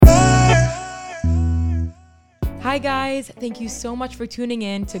Hi guys, thank you so much for tuning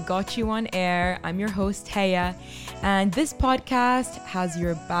in to GOTCHU on Air. I'm your host, Haya, and this podcast has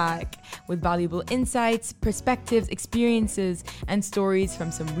your back with valuable insights, perspectives, experiences, and stories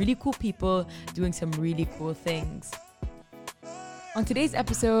from some really cool people doing some really cool things. On today's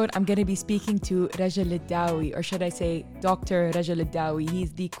episode, I'm going to be speaking to Rajal Dawi, or should I say Dr. Rajal Dawi.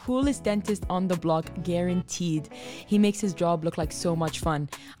 He's the coolest dentist on the block, guaranteed. He makes his job look like so much fun.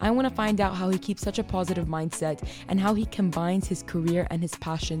 I want to find out how he keeps such a positive mindset and how he combines his career and his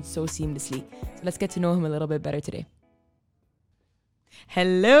passion so seamlessly. So let's get to know him a little bit better today.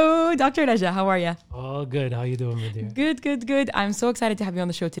 Hello, Dr. Raja. How are you? Oh, good. How you doing, my dear? Good. I'm so excited to have you on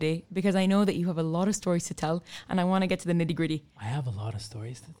the show today because I know that you have a lot of stories to tell and I want to get to the nitty gritty. I have a lot of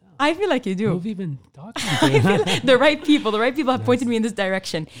stories to tell. I feel like you do. Who have you been talking to? The right people have pointed me in this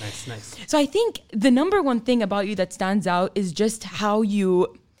direction. Nice. So I think the number one thing about you that stands out is just how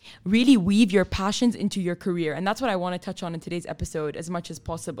you really weave your passions into your career. And that's what I want to touch on in today's episode as much as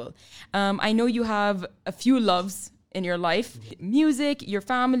possible. I know you have a few loves in your life, music, your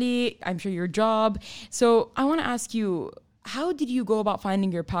family, I'm sure your job. So I want to ask you, how did you go about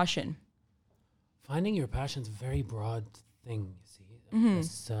finding your passion? Finding your passion is a very broad thing, you see.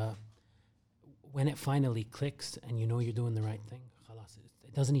 It's, when it finally clicks and you know you're doing the right thing,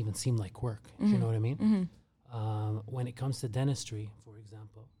 it doesn't even seem like work. You know what I mean? When it comes to dentistry, for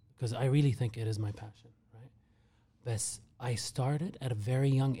example, because I really think it is my passion, right? But I started at a very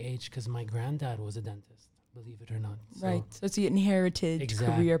young age because my granddad was a dentist. Believe it or not. Right. So it's the inherited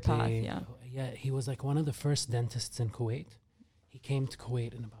career path. Yeah, he was like one of the first dentists in Kuwait. He came to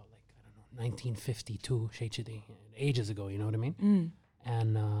Kuwait in about 1952, ages ago, you know what I mean?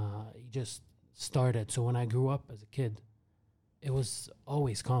 And he just started. So when I grew up as a kid, it was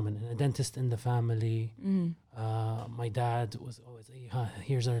always common. And a dentist in the family. My dad was always,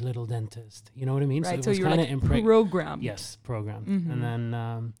 here's our little dentist. You know what I mean? Right. So, So you were like programmed. Yes, programmed. And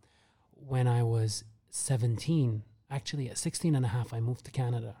then when I was 17, actually at 16 and a half, I moved to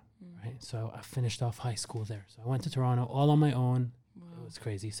Canada, right? So I finished off high school there. So I went to Toronto all on my own. Wow. It was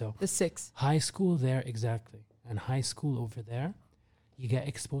crazy. So the six. High school there, exactly. And high school over there, you get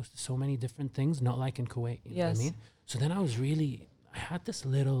exposed to so many different things, not like in Kuwait, you know what I mean? So then I had this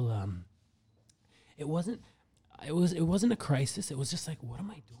little, it wasn't a crisis. It was just like, what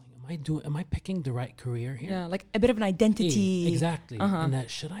am I doing? Am I picking the right career here? Yeah, like a bit of an identity. Exactly. And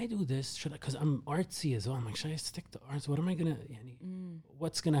should I do this? Because I'm artsy as well. I'm like, should I stick to arts? What am I going to,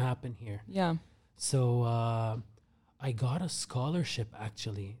 what's going to happen here? Yeah. So I got a scholarship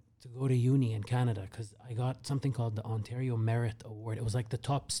actually to go to uni in Canada because I got something called the Ontario Merit Award. It was like the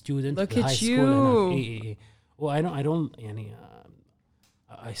top student Look in high at you. School. Well,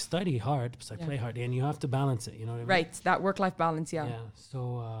 I study hard because I play hard, and you have to balance it. You know what I mean? Right, that work-life balance. Yeah.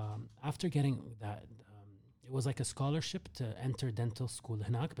 So after getting that, it was like a scholarship to enter dental school in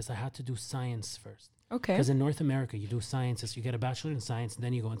Hanak, but I had to do science first. Okay. Because in North America, you do sciences, you get a bachelor in science, and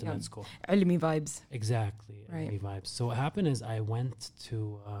then you go into med school. Ilmi vibes. Exactly. Right. Ilmi vibes. So what happened is I went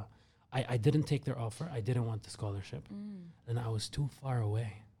to. I didn't take their offer. I didn't want the scholarship, and I was too far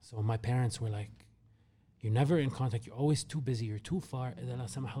away. So my parents were like, you're never in contact. You're always too busy. You're too far.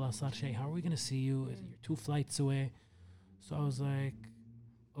 How are we going to see you? You're 2 flights away. So I was like,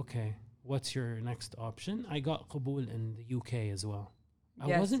 okay, what's your next option? I got Qabul in the UK as well.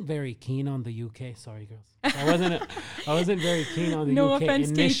 I wasn't very keen on the UK. Sorry, girls. I wasn't very keen on the no UK offense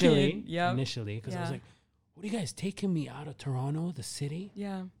initially. Taken. Initially, because I was like, what are you guys taking me out of Toronto, the city?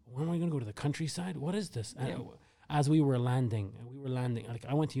 Yeah. When am I going to go to the countryside? What is this? As we were landing, like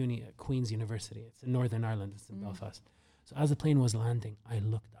I went to uni at Queen's University. It's in Northern Ireland. It's in Belfast. So as the plane was landing, I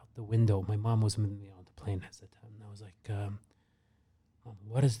looked out the window. My mom was with me on the plane at the time. And I was like, Mom,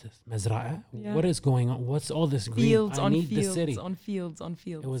 what is this? Mazra'a? Yeah. What is going on? What's all this green? Fields I on need fields, the city. on fields, on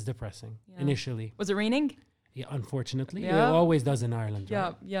fields. It was depressing initially. Was it raining? Yeah, unfortunately. Yeah. It always does in Ireland,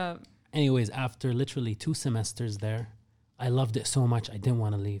 right? Yeah. Anyways, after literally 2 semesters there, I loved it so much I didn't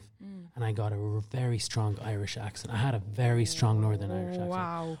want to leave. And I got a very strong Irish accent. I had a very strong Northern Irish accent.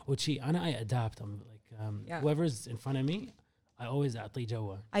 Wow. Which I adapt. I'm like, whoever's in front of me, I always atli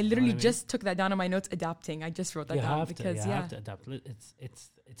jawa. I literally just took that down on my notes, adapting. I just wrote that down because you have to adapt.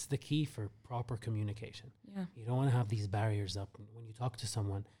 It's the key for proper communication. Yeah. You don't want to have these barriers up. When you talk to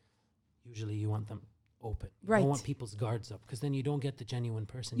someone, usually you want them open. You Right. don't want people's guards up because then you don't get the genuine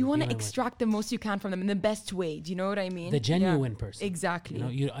person. You want to extract the most you can from them in the best way. Do you know what I mean? The genuine person. Exactly.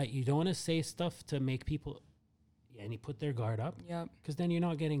 You don't want to say stuff to make people and you put their guard up. Yeah. Because then you're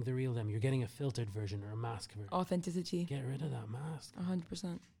not getting the real them. You're getting a filtered version or a mask version. Authenticity. Get rid of that mask.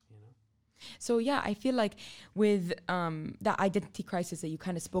 100%. You know. So yeah, I feel like with that identity crisis that you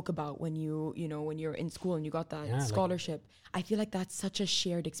kind of spoke about when when you're in school and you got that scholarship, I feel like that's such a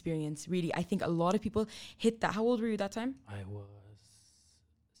shared experience. Really, I think a lot of people hit that. How old were you that time? I was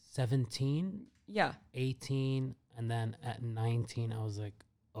 17, 18, and then at 19, I was like,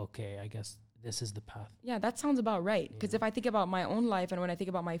 okay, I guess this is the path. Yeah, that sounds about right. Because if I think about my own life and when I think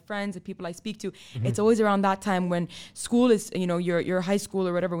about my friends and people I speak to, it's always around that time when school is, your high school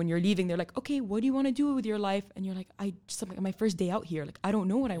or whatever, when you're leaving, they're like, okay, what do you want to do with your life? And you're like, my first day out here, like, I don't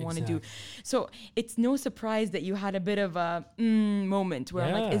know what I want to do. So it's no surprise that you had a bit of a moment where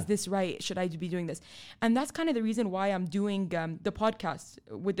I'm like, is this right? Should I be doing this? And that's kind of the reason why I'm doing the podcast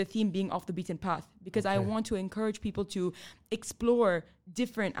with the theme being off the beaten path, because I want to encourage people to explore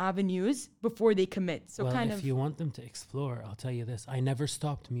different avenues before they commit. So if you want them to explore, I'll tell you this. I never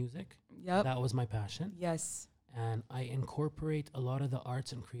stopped music. Yep. That was my passion. Yes. And I incorporate a lot of the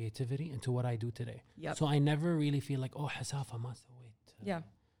arts and creativity into what I do today. Yep. So I never really feel like, Hasafa must wait.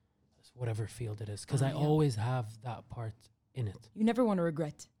 Whatever field it is. Because I always have that part in it. You never want to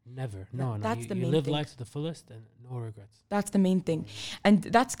regret. Never. No. That's the main thing. You live thing. life to the fullest and no regrets. That's the main thing. And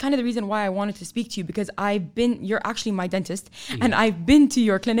that's kind of the reason why I wanted to speak to you, because you're actually my dentist and I've been to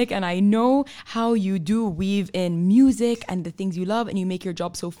your clinic and I know how you do weave in music and the things you love and you make your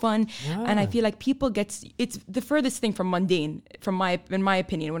job so fun. Yeah. And I feel like people it's the furthest thing from mundane, in my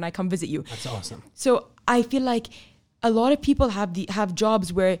opinion, when I come visit you. That's awesome. So I feel like a lot of people have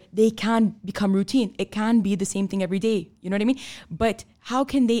jobs where they can become routine. It can be the same thing every day. You know what I mean? But how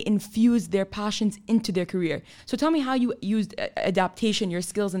can they infuse their passions into their career? So tell me how you used adaptation, your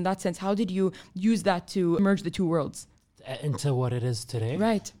skills in that sense. How did you use that to merge the two worlds? Into what it is today?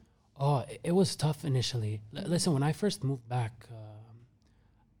 Right. Oh, it was tough initially. Listen, when I first moved back,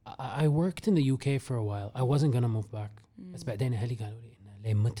 I worked in the UK for a while. I wasn't going to move back.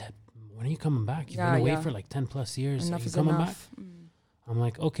 When are you coming back? You've been away for like 10 plus years. Enough are you is coming enough. back? I'm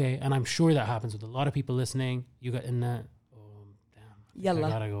like, okay. And I'm sure that happens with a lot of people listening. You got in that, Yalla. I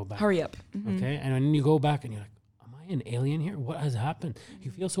gotta go back. Hurry up. Okay. And then you go back and you're like, am I an alien here? What has happened? You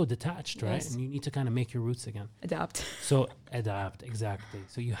feel so detached, right? And you need to kind of make your roots again. Adapt. So adapt, exactly.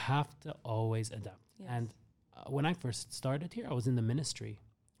 So you have to always adapt. Yes. And when I first started here, I was in the ministry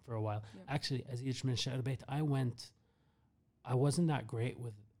for a while. Actually, as Each Min Sha'ar Bayt, I wasn't that great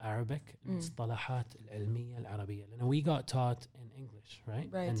with Arabic, المصطلحات العلمية العربية. And we got taught in English, right?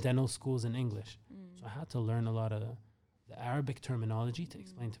 And dental schools in English. So I had to learn a lot of the Arabic terminology to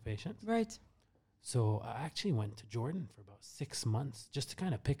explain to patients. Right. So I actually went to Jordan for about 6 months just to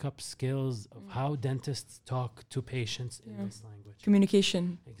kind of pick up skills of how dentists talk to patients in this language.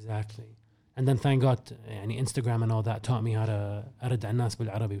 Communication. Exactly. And then thank God, Instagram and all that taught me how to أرد على الناس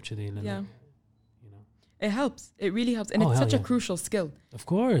بالعربي وكذي. Yeah. It helps. It really helps. And it's such a crucial skill. Of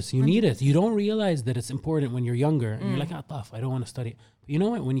course. You need it. You don't realize that it's important when you're younger. And you're like, tough. I don't want to study. But you know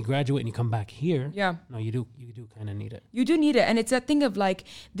what? When you graduate and you come back here, no, you do kind of need it. You do need it. And it's that thing of like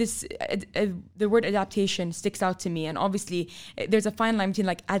this, the word adaptation sticks out to me. And obviously there's a fine line between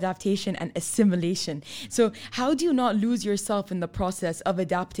like adaptation and assimilation. So how do you not lose yourself in the process of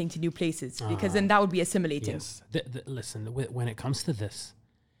adapting to new places? Because then that would be assimilating. Yes. Listen, when it comes to this,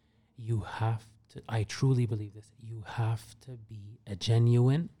 you have I truly believe this. You have to be a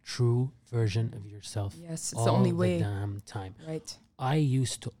genuine, true version of yourself. Yes, it's the only way. All the damn time. Right. I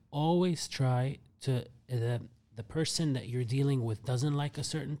used to always try to, the person that you're dealing with doesn't like a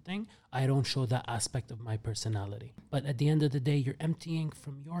certain thing, I don't show that aspect of my personality. But at the end of the day, you're emptying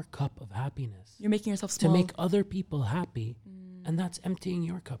from your cup of happiness. You're making yourself small. To make other people happy. And that's emptying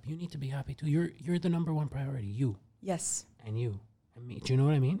your cup. You need to be happy too. You're the number one priority. You. Yes. And you. And me. Do you know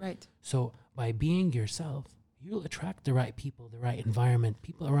what I mean? Right. So by being yourself, you'll attract the right people, the right environment.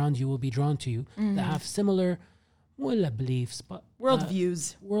 People around you will be drawn to you that have similar beliefs, but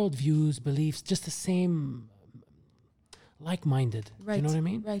worldviews, beliefs, just the same, like-minded. Right. Do you know what I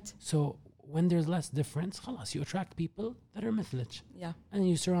mean? Right. So when there's less difference, خلاص, you attract people that are مثلك. Yeah. And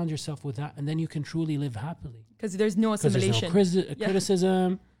you surround yourself with that, and then you can truly live happily. Because there's no assimilation. There's no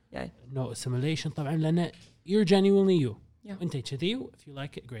criticism. Yeah. No assimilation. طبعا لأن you're genuinely you. Yeah. If you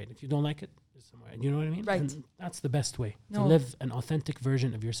like it, great. If you don't like it, it's somewhere. You know what I mean? Right. And that's the best way to live an authentic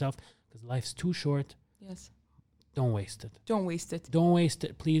version of yourself, because life's too short. Yes. Don't waste it. Don't waste it. Don't waste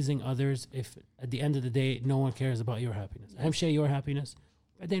it pleasing others if at the end of the day, no one cares about your happiness. I'm sure your happiness.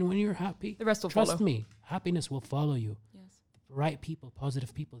 But then when you're happy, the rest will follow. Trust me, happiness will follow you. Yes. The right people,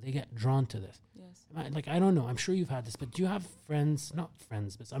 positive people, they get drawn to this. Yes. Like, I don't know. I'm sure you've had this, but do you have friends? Not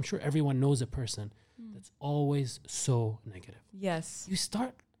friends, but I'm sure everyone knows a person that's always so negative. Yes. You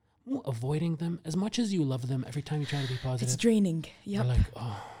start avoiding them as much as you love them. Every time you try to be positive, it's draining. Yep. You're like,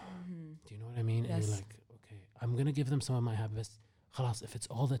 do you what I mean? And Yes. you're like, okay, I'm going to give them some of my happiness. Khalas, if it's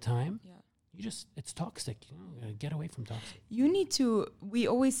all the time, it's toxic. Get away from toxic. You need to, we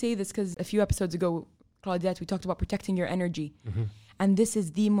always say this because a few episodes ago, Claudette, we talked about protecting your energy. Mm-hmm. And this is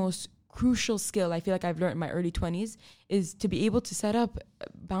the most crucial skill I feel like I've learned in my early 20s, is to be able to set up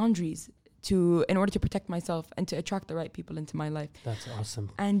boundaries in order to protect myself and to attract the right people into my life. That's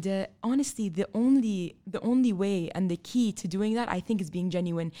awesome. And honestly, the only way and the key to doing that, I think, is being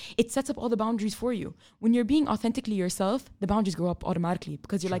genuine. It sets up all the boundaries for you. When you're being authentically yourself, the boundaries go up automatically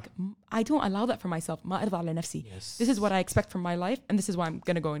because you're like, I don't allow that for myself. ما أرضى على نفسي. Yes. This is what I expect from my life, and this is why I'm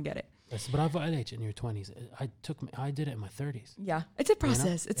gonna go and get it. Yes, bravo عليك in your 20s. I did it in my 30s. Yeah, it's a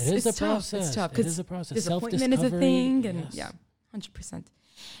process. It is a tough. process. It's tough. It is a process. Disappointment is a thing, and yes. 100%.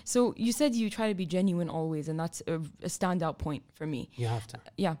 So you said you try to be genuine always, and that's a standout point for me. You have to.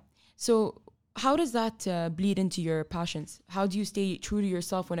 Yeah. So how does that bleed into your passions? How do you stay true to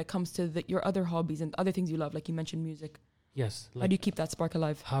yourself when it comes to your other hobbies and other things you love? Like you mentioned music. Yes. How do you keep that spark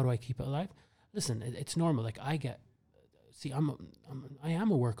alive? How do I keep it alive? Listen, it's normal. Like I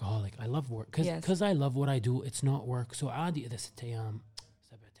am a workaholic. I love work because I love what I do. It's not work. So عادي إذا 6 أيام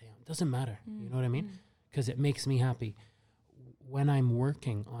 7 أيام. It doesn't matter. You know what I mean? Because it makes me happy. When I'm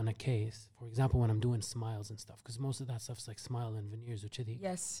working on a case, for example, when I'm doing smiles and stuff, because most of that stuff's like smile and veneers وكذي.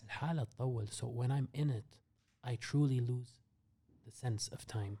 Yes. الحالة تطول. So when I'm in it, I truly lose the sense of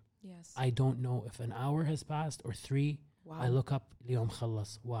time. Yes. I don't know if an hour has passed or 3. Wow. I look up, اليوم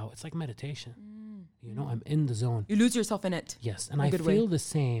خلص. Wow, it's like meditation. You know, I'm in the zone. You lose yourself in it. Yes, and I feel the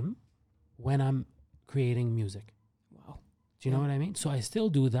same when I'm creating music. Wow. Do you know what I mean? So I still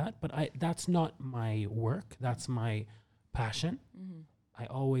do that, but that's not my work. That's my passion. I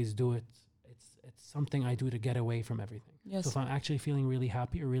always do it. It's something I do to get away from everything. Yes. So if I'm actually feeling really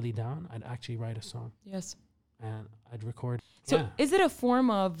happy or really down, I'd actually write a song. Yes. And I'd record. So is it a form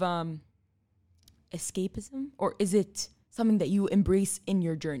of escapism, or is it something that you embrace in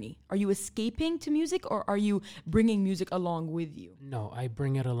your journey? Are you escaping to music, or are you bringing music along with you? No, I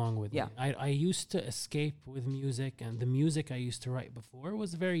bring it along with me. I used to escape with music, and the music I used to write before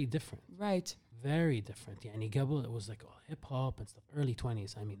was very different. Right. Very different. يعني قبل it was like hip hop and stuff. Early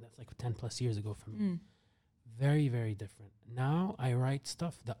 20s. I mean, that's like 10 plus years ago for me. Very, very different. Now I write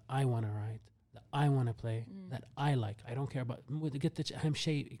stuff that I want to write, that I want to play, that I like. I don't care about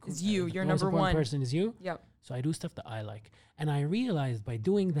It's you. You're number one. Person is you. Yep. So I do stuff that I like. And I realized by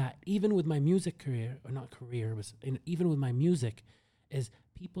doing that, even with my music career, or not career, but even with my music, is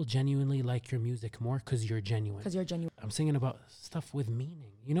people genuinely like your music more because you're genuine. Because you're genuine. I'm singing about stuff with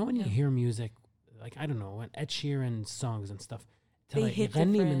meaning. You know when you hear music, like, I don't know, when Ed Sheeran songs and stuff, they hit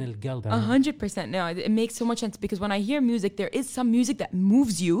different. من القلب. 100%. No, it makes so much sense because when I hear music, there is some music that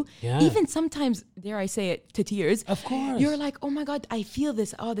moves you. Yeah. Even sometimes, dare I say it, to tears. Of course. You're like, oh my God, I feel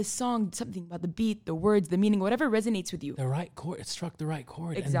this. Oh, this song, something about the beat, the words, the meaning, whatever resonates with you. The right chord. It struck the right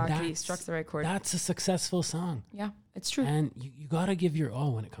chord. Exactly. It struck the right chord. That's a successful song. Yeah, it's true. And you got to give your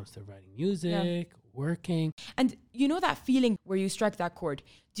all when it comes to writing music, working. And you know that feeling where you strike that chord?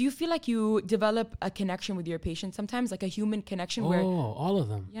 Do you feel like you develop a connection with your patient sometimes, like a human connection? All of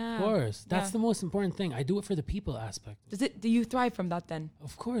them. Yeah. Of course. That's the most important thing. I do it for the people aspect. Do you thrive from that then?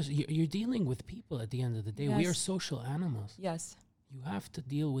 Of course. You're dealing with people at the end of the day. Yes. We are social animals. Yes. You have to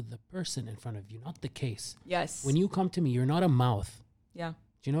deal with the person in front of you, not the case. Yes. When you come to me, you're not a mouth. Yeah.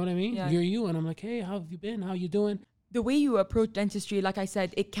 Do you know what I mean? Yeah. You're you, and I'm like, hey, how have you been? How you doing? The way you approach dentistry, like I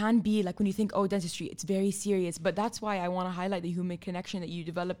said, it can be like when you think, oh, dentistry, it's very serious. But that's why I want to highlight the human connection that you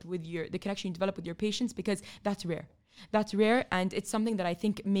developed the connection you develop with your patients, because that's rare. That's rare, and it's something that I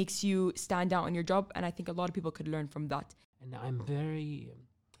think makes you stand out in your job, and I think a lot of people could learn from that. And I'm very...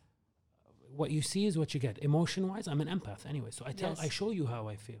 what you see is what you get. Emotion-wise, I'm an empath anyway. So I show you how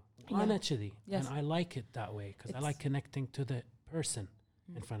I feel. Honestly. Yes. And I like it that way because I like connecting to the person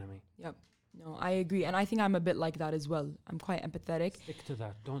in front of me. Yep. No, I agree. And I think I'm a bit like that as well. I'm quite empathetic. Stick to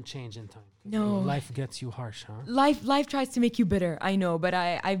that. Don't change in time. No. Life gets you harsh, huh? Life tries to make you bitter. I know, but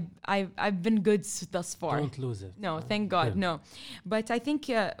I've been good thus far. Don't lose it. No, thank God. Good. No. But I think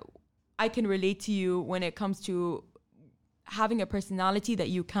I can relate to you when it comes to having a personality that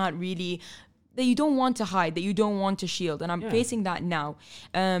you can't really... that you don't want to hide, that you don't want to shield. And I'm facing that now.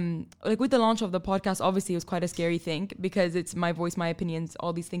 Like with the launch of the podcast, obviously it was quite a scary thing because it's my voice, my opinions,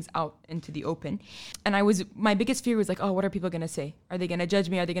 all these things out into the open. And my biggest fear was like, oh, what are people going to say? Are they going to judge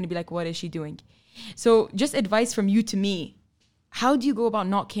me? Are they going to be like, what is she doing? So just advice from you to me. How do you go about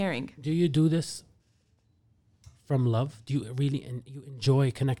not caring? Do you do this from love? Do you really you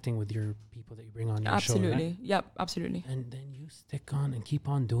enjoy connecting with your people that you bring on your show? Absolutely. Right? Yep, absolutely. And then you stick on and keep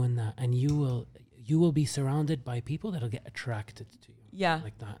on doing that, and you will be surrounded by people that'll get attracted to you.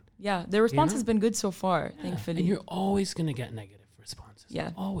 like that. Yeah, the response has been good so far, thankfully. And you're always going to get negative responses.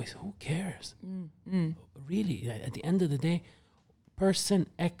 Yeah. Always. Who cares? Really, at the end of the day, person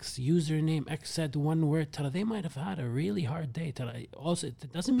X, username X said one word. They might have had a really hard day. Also,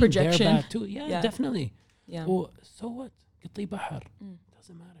 it doesn't mean Projection. they're bad too. Yeah, definitely. Yeah. Oh, so what? قطي بحر.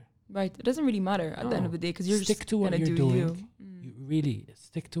 Doesn't matter. Right. It doesn't really matter at the end of the day because you're stick just to what you're doing. You. You really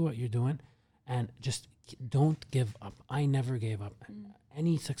stick to what you're doing, and just don't give up. I never gave up.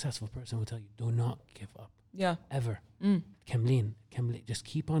 Any successful person will tell you, do not give up. Yeah. Ever. كملين. Just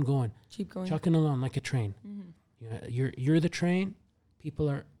keep on going. Keep going. Chucking along like a train. You're the train. People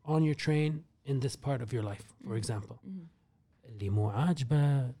are on your train in this part of your life, for example. اللي مو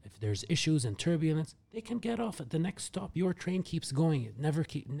عاجبه, if there's issues and turbulence, they can get off at the next stop. Your train keeps going. It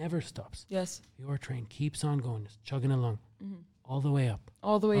never stops. Yes. Your train keeps on going, just chugging along. All the way up.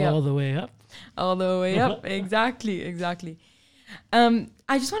 All the way up. All the way up. All the way up. Exactly.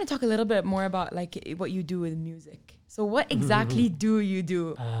 I just want to talk a little bit more about like what you do with music. So what exactly do you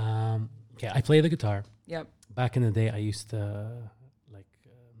do? Okay, I play the guitar. Yep. Back in the day, I used to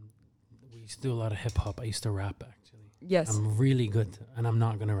we used to do a lot of hip hop. I used to rap actually. Yes. I'm really good, and I'm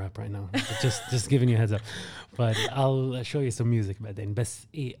not gonna rap right now. just giving you a heads up. But I'll show you some music بعدين. But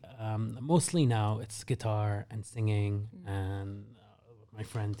mostly now it's guitar and singing, and my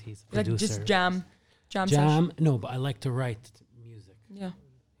friend, he's a producer. Like just jam. No, but I like to write music. Yeah.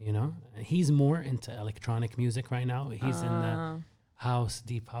 You know, and he's more into electronic music right now. He's in the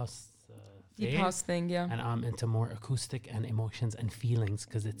deep house thing, yeah. And I'm into more acoustic and emotions and feelings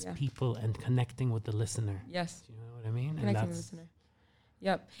because it's people and connecting with the listener. Yes. You know what I mean? Connecting with the listener.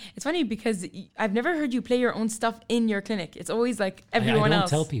 Yep. It's funny because I've never heard you play your own stuff in your clinic. It's always like everyone else. I don't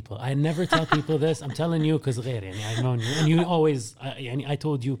tell people. I never tell people this. I'm telling you because I've known you. And you always, I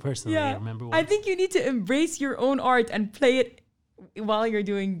told you personally. Yeah. Remember I think you need to embrace your own art and play it while you're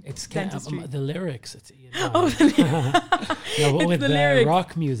doing dentistry. The lyrics. No, but with the lyrics.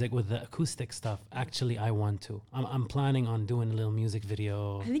 rock music, with the acoustic stuff, actually, I want to. I'm planning on doing a little music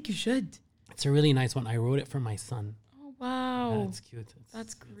video. I think you should. It's a really nice one. I wrote it for my son. Oh, wow. That's cute.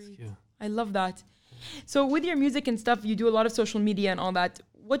 That's great. It's cute. I love that. So with your music and stuff, you do a lot of social media and all that.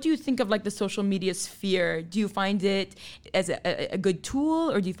 What do you think of like the social media sphere? Do you find it as a good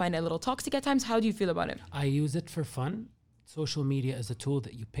tool, or do you find it a little toxic at times? How do you feel about it? I use it for fun. Social media is a tool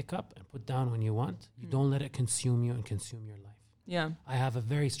that you pick up and put down when you want. You don't let it consume you and consume your life. Yeah. I have a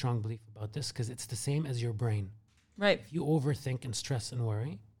very strong belief about this because it's the same as your brain. Right. If you overthink and stress and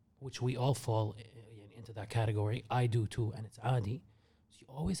worry, which we all fall into that category, I do too, and it's adi. So you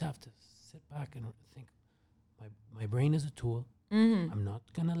always have to sit back and think, my brain is a tool. I'm not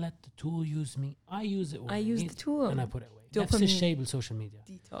going to let the tool use me. I use it when I use the tool. And I put it away. That's the shape of social media.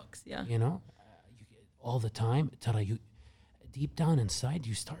 Detox, yeah. You know, you get all the time, deep down inside,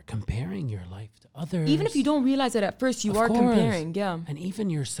 you start comparing your life to others. Even if you don't realize it at first, you are comparing, yeah. And even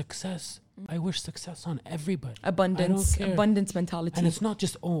your success. I wish success on everybody. Abundance mentality. And it's not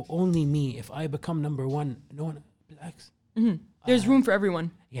just, only me. If I become number one, no one, relax. There's room for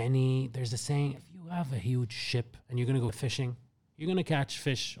everyone. There's a saying, if you have a huge ship and you're going to go fishing, you're going to catch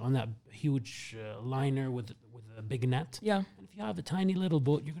fish on that huge liner with a big net. Yeah. And if you have a tiny little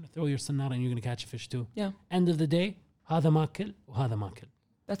boat, you're going to throw your son out and you're going to catch a fish too. Yeah. End of the day, هذا ماكل وهذا ماكل.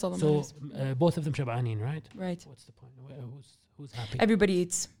 That's all that matters. So both of them شبعانين, right? Right. What's the point? Who's happy? Everybody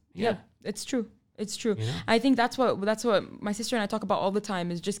eats. Yeah. It's true. It's true. You know? I think that's what my sister and I talk about all the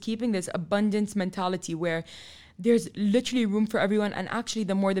time, is just keeping this abundance mentality where there's literally room for everyone, and actually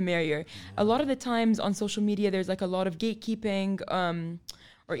the more the merrier. A lot of the times on social media there's like a lot of gatekeeping,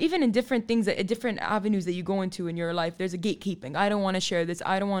 or even in different things, different avenues that you go into in your life, there's a gatekeeping. I don't want to share this.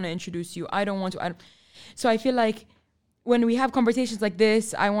 I don't want to introduce you. So I feel like when we have conversations like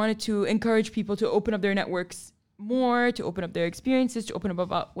this, I wanted to encourage people to open up their networks more, to open up their experiences, to open up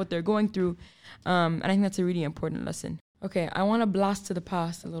about what they're going through. And I think that's a really important lesson. Okay, I want to blast to the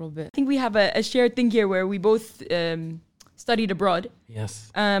past a little bit. I think we have a shared thing here where we both studied abroad.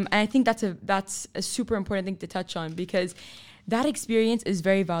 Yes. And I think that's a super important thing to touch on, because that experience is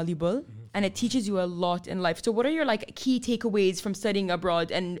very valuable and it teaches you a lot in life. So what are your like key takeaways from studying abroad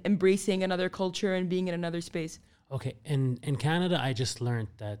and embracing another culture and being in another space? Okay, in Canada, I just learned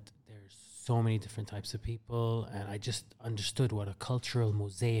that there's so many different types of people, and I just understood what a cultural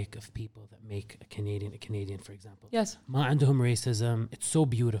mosaic of people that make a Canadian, for example. Yes. ما عندهم racism. It's so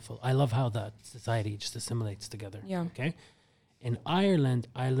beautiful. I love how that society just assimilates together. Yeah. Okay. In Ireland,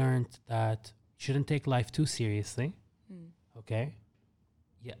 I learned that you shouldn't take life too seriously. Okay.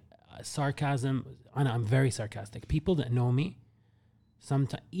 Yeah. Sarcasm. I'm very sarcastic. People that know me,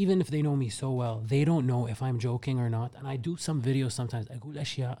 sometimes, even if they know me so well, they don't know if I'm joking or not. And I do some videos sometimes. أقول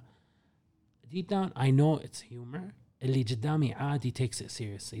أشياء deep down, I know it's humor. اللي قدامي عادي takes it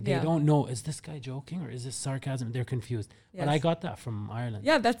seriously. They don't know, is this guy joking or is this sarcasm? They're confused. Yes. But I got that from Ireland.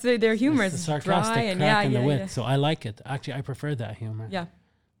 Yeah, that's their humor. It's the sarcastic dry and crack and the wit. So I like it. Actually, I prefer that humor. Yeah.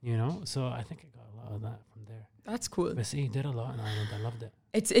 You know? So I think I got a lot of that from there. That's cool. But see, did a lot in Ireland. I loved it.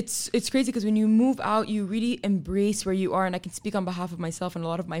 It's crazy because when you move out, you really embrace where you are. And I can speak on behalf of myself and a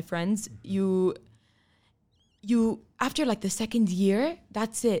lot of my friends. You after like the second year,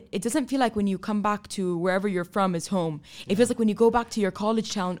 that's it. It doesn't feel like when you come back to wherever you're from is home. It feels like when you go back to your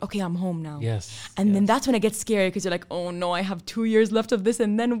college town, okay, I'm home now. Yes. And then that's when it gets scary because you're like, oh no, I have 2 years left of this.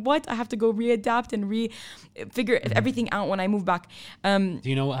 And then what? I have to go readapt and figure everything out when I move back. Do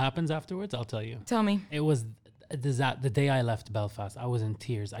you know what happens afterwards? I'll tell you. Tell me. It was the day I left Belfast. I was in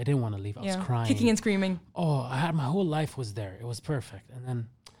tears. I didn't want to leave. I was crying. Kicking and screaming. Oh, my whole life was there. It was perfect. And then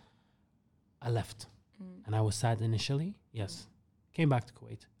I left. And I was sad initially. Yes. Came back to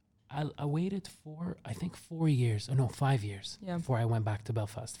Kuwait. I waited for, I think 5 years before I went back to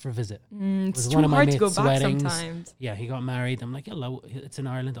Belfast for a visit. It's too hard to go back weddings. Sometimes. Yeah, he got married. I'm like, yeah, it's in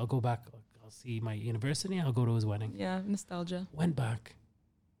Ireland. I'll go back. I'll see my university. I'll go to his wedding. Yeah, nostalgia. Went back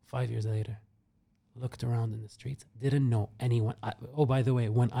 5 years later. Looked around in the streets. Didn't know anyone. By the way,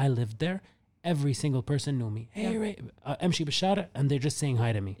 when I lived there, every single person knew me. Hey, Ray, Emshi Bashara, and they're just saying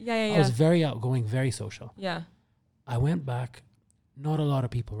hi to me. Yeah. I was very outgoing, very social. Yeah. I went back. Not a lot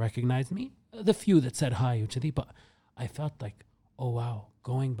of people recognized me. The few that said hi, but I felt like, oh wow,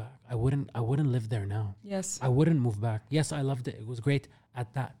 going back. I wouldn't live there now. Yes. I wouldn't move back. Yes, I loved it. It was great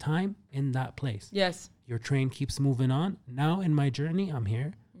at that time in that place. Yes. Your train keeps moving on. Now in my journey, I'm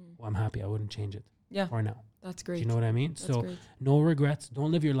here. Well, I'm happy. I wouldn't change it. Yeah. For now. That's great. Do you know what I mean? That's so great. No regrets.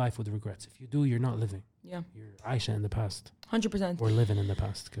 Don't live your life with regrets. If you do, you're not living. Yeah. You're Aisha in the past. 100%. Or living in the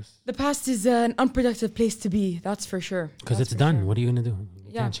past. The past is an unproductive place to be. That's for sure. Because it's done. Sure. What are you going to do?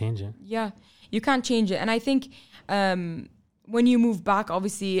 You can't change it. Yeah. You can't change it. And I think when you move back,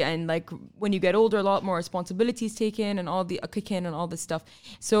 obviously, and like when you get older, a lot more responsibilities taken and all the kick in and all this stuff.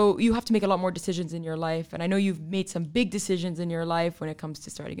 So you have to make a lot more decisions in your life. And I know you've made some big decisions in your life when it comes to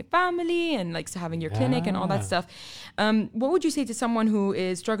starting a family and like having your clinic and all that stuff. What would you say to someone who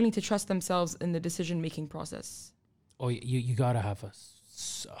is struggling to trust themselves in the decision-making process? Oh, you got to have a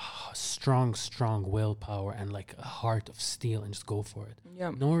strong willpower and like a heart of steel and just go for it.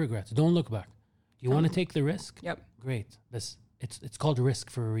 Yeah. No regrets. Don't look back. You want to take the risk? Yep. Great. It's called risk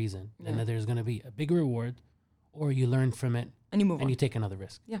for a reason. Yeah. And there's going to be a big reward, or you learn from it and you move on. And you take another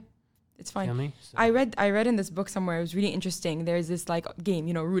risk. Yeah. It's fine. Feel me? So. I read in this book somewhere, it was really interesting. There's this like game,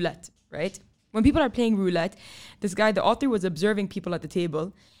 roulette, right? When people are playing roulette, this guy, the author, was observing people at the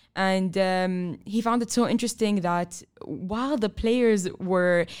table. And he found it so interesting that while the players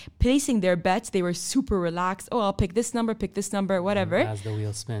were placing their bets, they were super relaxed. Oh, I'll pick this number, whatever. As the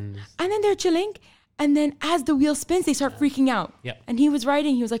wheel spins. And then they're chilling. And then as the wheel spins, they start freaking out. Yep. And he was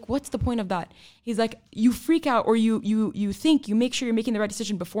writing, he was like, what's the point of that? He's like, you freak out or you think, you make sure you're making the right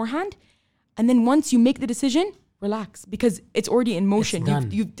decision beforehand. And then once you make the decision, relax because it's already in motion.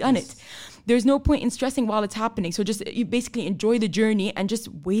 You've done it. There's no point in stressing while it's happening. So just you basically enjoy the journey and just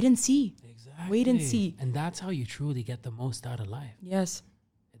wait and see. Exactly. Wait and see. And that's how you truly get the most out of life. Yes.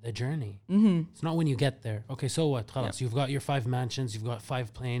 The journey. Mm-hmm. It's not when you get there. Okay, so what? Yep. You've got your 5 mansions, you've got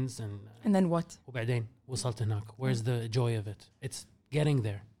 5 planes, and then what? وبعدين وصلت هناك. Where's the joy of it? It's getting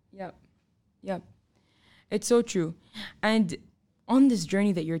there. Yep. It's so true. And on this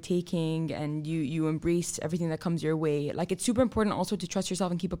journey that you're taking and you embrace everything that comes your way, like it's super important also to trust yourself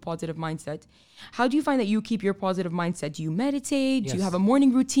and keep a positive mindset. How do you find that you keep your positive mindset? Do you meditate? Yes. Do you have a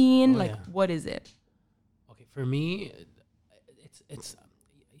morning routine? What is it? Okay, for me, it's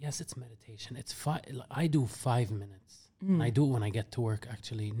yes, it's meditation. I do 5 minutes. And I do it when I get to work,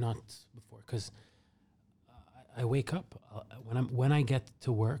 actually, not before, because I wake up when I get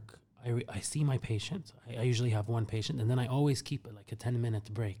to work. I see my patient. I usually have one patient, and then I always keep it like a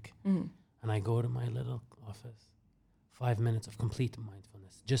 10-minute break. Mm-hmm. And I go to my little office, 5 minutes of complete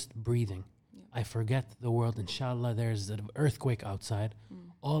mindfulness, just breathing. Yeah. I forget the world. Inshallah, there's an earthquake outside.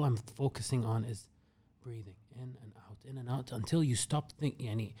 All I'm focusing on is breathing in and out until you stop thinking.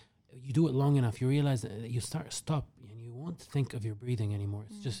 Yani, you do it long enough, you realize that you stop, and you won't think of your breathing anymore.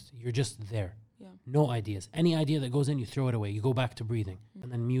 It's just you're just there. Yeah. No ideas. Any idea that goes in, you throw it away. You go back to breathing.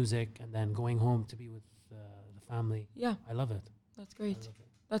 And then music, and then going home to be with the family. Yeah. I love it. That's great.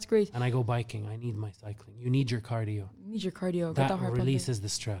 That's great. And I go biking. I need my cycling. You need your cardio. That releases the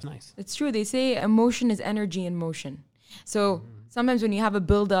stress. Nice. It's true. They say emotion is energy in motion. So sometimes when you have a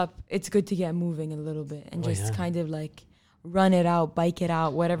build up, it's good to get moving a little bit and kind of like run it out, bike it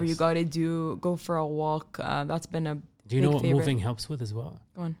out, whatever you got to do, go for a walk. That's been a Do you know what favorite. moving helps with as well?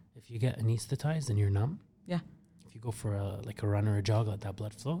 Go on. If you get anesthetized and you're numb, Yeah. if you go for a run or a jog, let that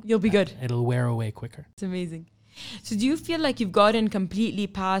blood flow, You'll be good. It'll wear away quicker. It's amazing. So do you feel like you've gotten completely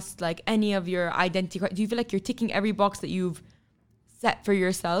past like any of your identity? Do you feel like you're ticking every box that you've set for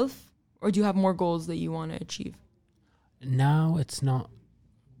yourself, or do you have more goals that you want to achieve? Now it's not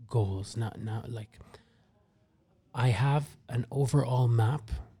goals, not now. Like, I have an overall map.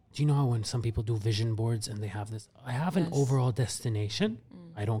 Do you know how when some people do vision boards and they have this? I have an overall destination.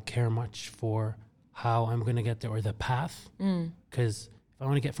 I don't care much for how I'm going to get there or the path. Because if I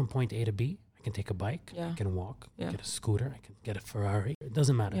want to get from point A to B, I can take a bike, I can walk, get a scooter, I can get a Ferrari. It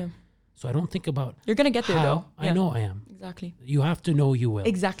doesn't matter. Yeah. So I don't think about you're going to get there though. I know I am. Exactly. You have to know you will.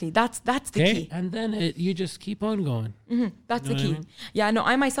 Exactly. That's the key. And then you just keep on going. That's the key. I mean? Yeah, no,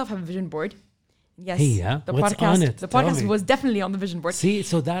 I myself have a vision board. Yes. Hey, yeah. The What's podcast, on it? The podcast was definitely on the vision board. See,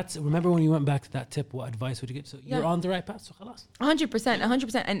 so remember when you went back to that tip, what advice would you give? So you're on the right path, so khalas.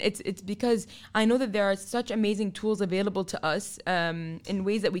 100%. And it's because I know that there are such amazing tools available to us in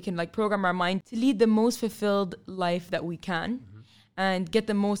ways that we can like program our mind to lead the most fulfilled life that we can. And get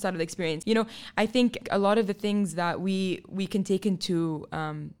the most out of the experience. You know, I think a lot of the things that we can take into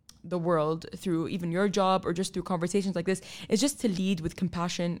the world through even your job or just through conversations like this is just to lead with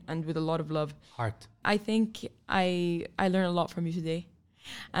compassion and with a lot of love. Heart. I think I learned a lot from you today.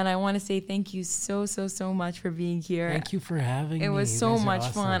 And I want to say thank you so much for being here. Thank you for having me. It was so much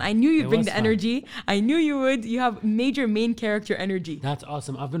fun. I knew you'd bring the energy. I knew you would. You have major main character energy. That's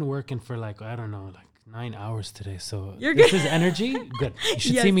awesome. I've been working for 9 hours today, so you're good. This is energy. Good. You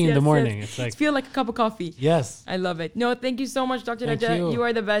should see me in the morning. Yes. It's like feel like a cup of coffee. Yes, I love it. No, thank you so much, Dr. Thank Raja. you. You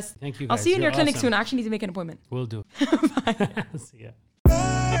are the best. Thank you. I'll Guys. see you in your clinic awesome. soon. I actually need to make an appointment. We'll do. Bye. See ya.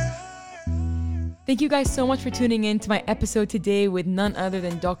 Thank you guys so much for tuning in to my episode today with none other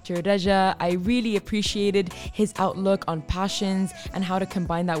than Dr. Raja. I really appreciated his outlook on passions and how to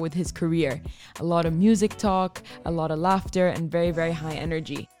combine that with his career. A lot of music talk, a lot of laughter, and very, very high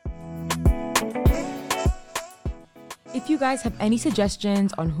energy. If you guys have any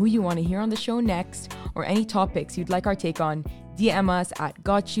suggestions on who you want to hear on the show next or any topics you'd like our take on, DM us at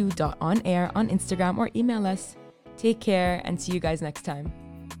GOTCHU.onair on Instagram or email us. Take care and see you guys next time.